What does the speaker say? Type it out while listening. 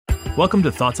Welcome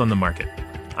to Thoughts on the Market.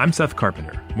 I'm Seth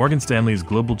Carpenter, Morgan Stanley's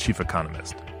Global Chief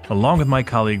Economist, along with my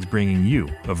colleagues bringing you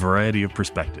a variety of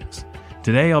perspectives.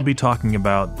 Today I'll be talking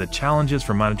about the challenges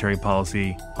for monetary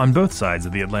policy on both sides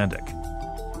of the Atlantic.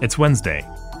 It's Wednesday,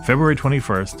 February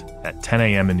 21st at 10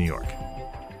 a.m. in New York.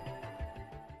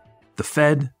 The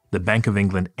Fed, the Bank of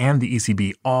England, and the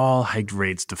ECB all hiked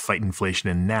rates to fight inflation,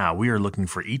 and now we are looking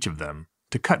for each of them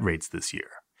to cut rates this year.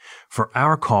 For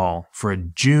our call for a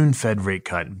June Fed rate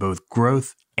cut, both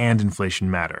growth and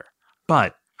inflation matter.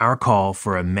 But our call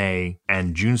for a May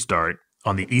and June start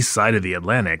on the east side of the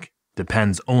Atlantic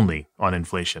depends only on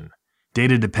inflation.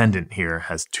 Data dependent here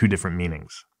has two different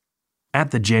meanings.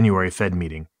 At the January Fed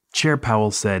meeting, Chair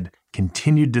Powell said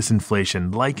continued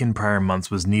disinflation, like in prior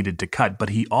months, was needed to cut, but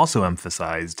he also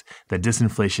emphasized that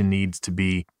disinflation needs to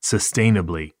be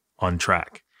sustainably on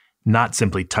track, not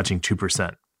simply touching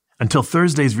 2%. Until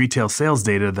Thursday's retail sales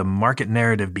data, the market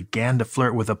narrative began to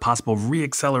flirt with a possible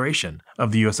reacceleration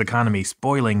of the U.S. economy,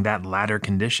 spoiling that latter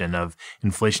condition of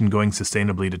inflation going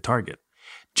sustainably to target.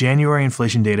 January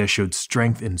inflation data showed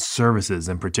strength in services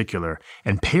in particular,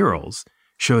 and payrolls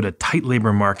showed a tight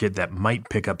labor market that might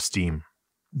pick up steam.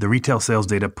 The retail sales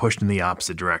data pushed in the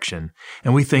opposite direction,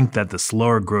 and we think that the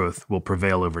slower growth will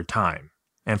prevail over time.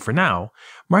 And for now,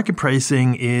 market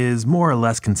pricing is more or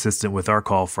less consistent with our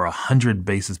call for 100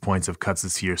 basis points of cuts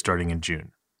this year starting in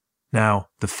June. Now,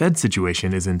 the Fed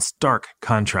situation is in stark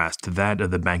contrast to that of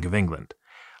the Bank of England.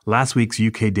 Last week's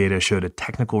UK data showed a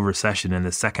technical recession in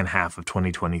the second half of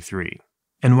 2023.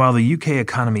 And while the UK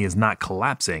economy is not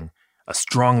collapsing, a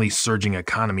strongly surging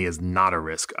economy is not a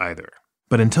risk either.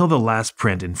 But until the last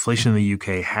print, inflation in the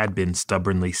UK had been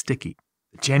stubbornly sticky.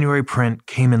 The January print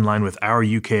came in line with our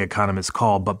UK economist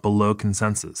call, but below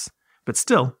consensus. But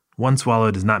still, one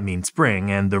swallow does not mean spring,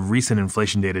 and the recent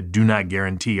inflation data do not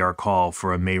guarantee our call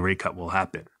for a May rate cut will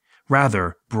happen.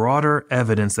 Rather, broader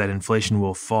evidence that inflation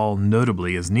will fall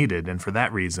notably is needed, and for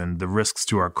that reason, the risks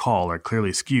to our call are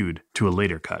clearly skewed to a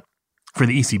later cut. For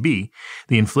the ECB,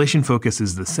 the inflation focus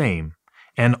is the same,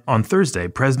 and on Thursday,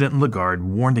 President Lagarde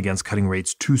warned against cutting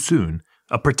rates too soon,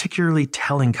 a particularly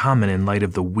telling comment in light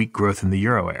of the weak growth in the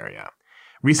euro area.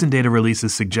 Recent data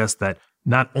releases suggest that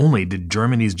not only did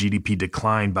Germany's GDP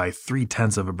decline by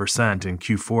 0.3% in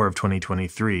Q4 of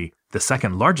 2023, the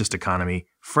second largest economy,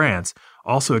 France,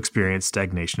 also experienced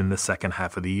stagnation in the second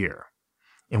half of the year.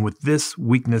 And with this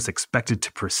weakness expected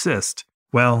to persist,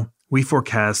 well, we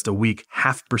forecast a weak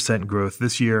 0.5% growth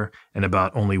this year and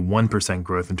about only 1%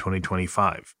 growth in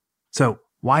 2025. So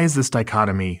why is this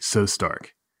dichotomy so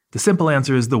stark? The simple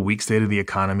answer is the weak state of the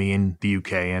economy in the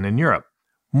UK and in Europe.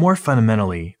 More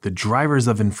fundamentally, the drivers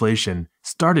of inflation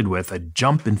started with a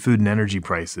jump in food and energy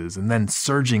prices and then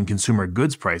surging consumer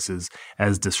goods prices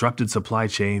as disrupted supply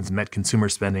chains met consumer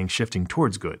spending shifting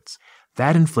towards goods.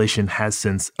 That inflation has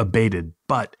since abated,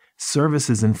 but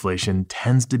services inflation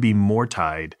tends to be more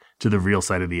tied to the real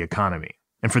side of the economy.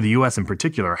 And for the US in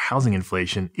particular, housing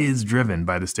inflation is driven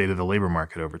by the state of the labor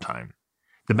market over time.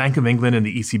 The Bank of England and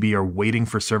the ECB are waiting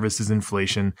for services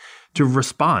inflation to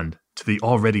respond to the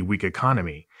already weak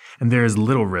economy, and there is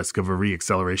little risk of a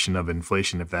reacceleration of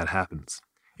inflation if that happens.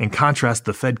 In contrast,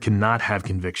 the Fed cannot have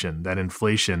conviction that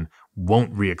inflation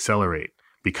won't reaccelerate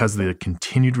because of the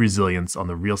continued resilience on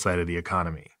the real side of the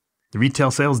economy. The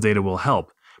retail sales data will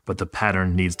help, but the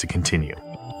pattern needs to continue.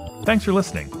 Thanks for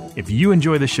listening. If you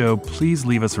enjoy the show, please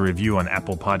leave us a review on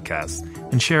Apple Podcasts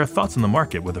and share thoughts on the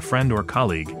market with a friend or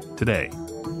colleague today.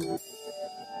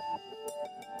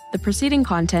 The preceding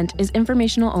content is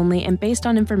informational only and based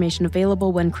on information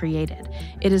available when created.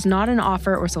 It is not an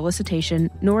offer or solicitation,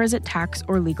 nor is it tax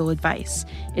or legal advice.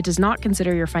 It does not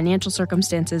consider your financial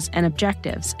circumstances and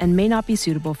objectives and may not be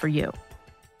suitable for you.